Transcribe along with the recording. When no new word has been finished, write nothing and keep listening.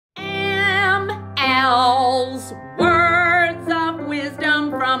ML's words of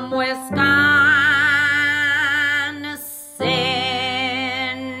wisdom from Wisconsin.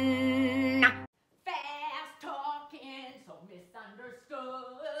 Fast talking, so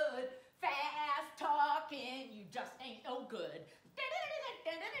misunderstood. Fast talking, you just ain't no good.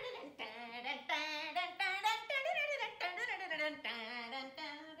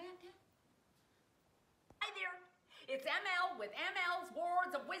 Hi there, it's ML with ML's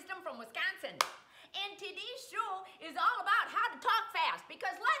Words of Wisdom from Wisconsin. And today's show is all about how to talk fast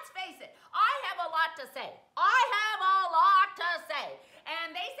because let's face it, I have a lot to say.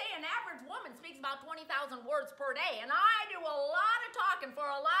 And they say an average woman speaks about 20,000 words per day. And I do a lot of talking for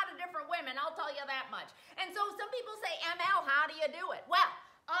a lot of different women, I'll tell you that much. And so some people say, ML, how do you do it? Well,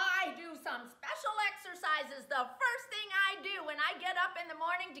 I do some special exercises the first thing I do when I get up in the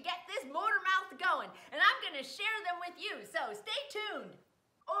morning to get this motor mouth going. And I'm going to share them with you, so stay tuned.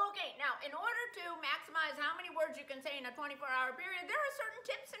 Okay, now in order to maximize how many words you can say in a 24-hour period, there are certain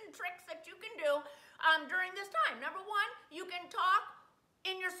tips and tricks that you can do during this time. Number one, you can talk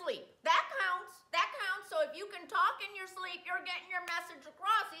in your sleep. That counts. So if you can talk in your sleep, you're getting your message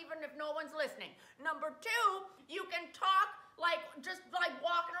across even if no one's listening. Number two, you can talk just like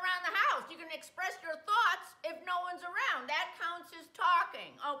walking around the house. You can express your thoughts if no one's around. That counts as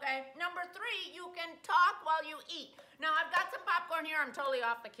talking, okay? Number three, you can talk while you eat. Now, I've got some popcorn here. I'm totally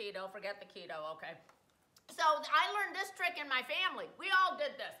off the keto. Forget the keto, okay? So I learned this trick in my family. We all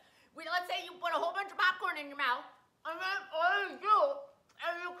did this. Let's say you put a whole bunch of popcorn in your mouth, and then all you do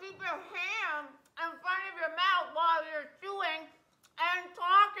is you keep your hand in front of your mouth while you're chewing and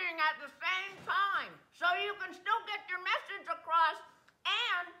talking at the same time. So you can still get your message across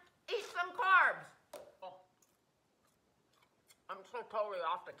and eat some carbs. Oh. I'm so totally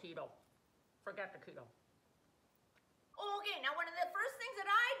off the keto. Forget the keto. Okay, now one of the first things that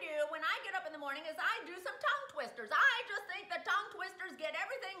I do when I get up in the morning is I do some tongue twisters. I just think that tongue twisters get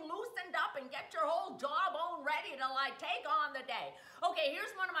everything loosened up and get your whole jawbone ready to take on the day. Okay,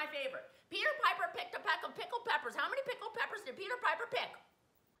 here's one of my favorite. Peter Piper picked a peck of pickled peppers. How many pickled peppers did Peter Piper pick?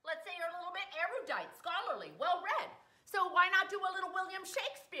 Let's say you're a little bit erudite, scholarly, well-read. So why not do a little William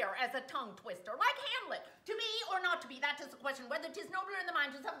Shakespeare as a tongue twister, like Hamlet? To be or not to be, that is the question. Whether 'tis nobler in the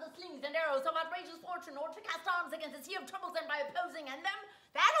mind to suffer the slings and arrows of outrageous fortune, or to cast arms against a sea of troubles and by opposing and them,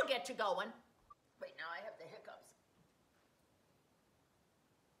 that'll get you going. Wait, now I have the hiccups.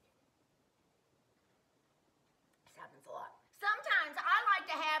 This happens a lot. Sometimes I like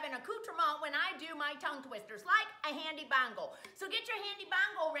to have an accoutrement when I do my tongue twisters, like a handy bongo. So get your handy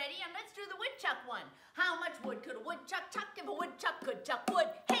bongo ready and let's do the woodchuck one. How much wood could a woodchuck chuck if a woodchuck could chuck wood?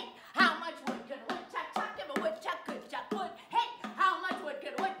 Hey! How much wood could a woodchuck chuck if a woodchuck could chuck wood? Hey! How much wood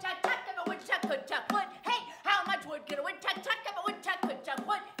could a woodchuck chuck if a woodchuck could chuck wood? Hey! How much wood could a woodchuck chuck if a woodchuck could chuck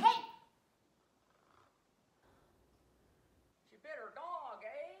wood? Hey! She bit her dog,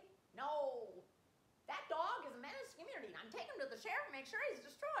 eh? No. That dog is a menace to the community. I'm taking him to the sheriff and make sure he's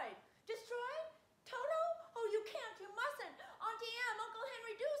destroyed. Destroyed? Toto? Oh, you can't. You mustn't. Auntie Em, Uncle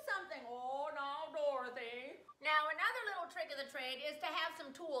Henry, do something. Oh, no, Dorothy. Now, another little trick of the trade is to have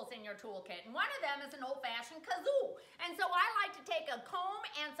some tools in your toolkit. And one of them is an old-fashioned kazoo. And so I like to take a comb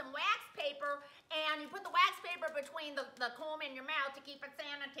and some wax paper, and you put the wax paper between the comb and your mouth to keep it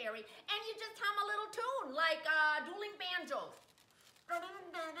sanitary. And you just hum a little tune, like dueling banjos.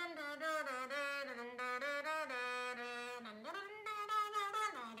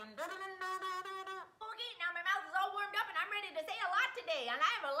 Okay, now my mouth is all warmed up and I'm ready to say a lot today, and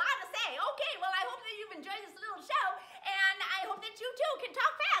I have a lot to say. Okay, well, I hope that you've enjoyed this little show, and I hope that you too can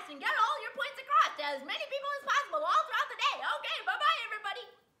talk fast and get all your points across to as many people as possible all throughout the day. Okay, bye-bye, everybody.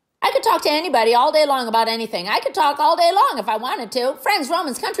 I could talk to anybody all day long about anything. I could talk all day long if I wanted to. Friends,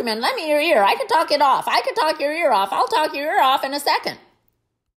 Romans, countrymen, lend me your ear. I could talk it off. I could talk your ear off. I'll talk your ear off in a second.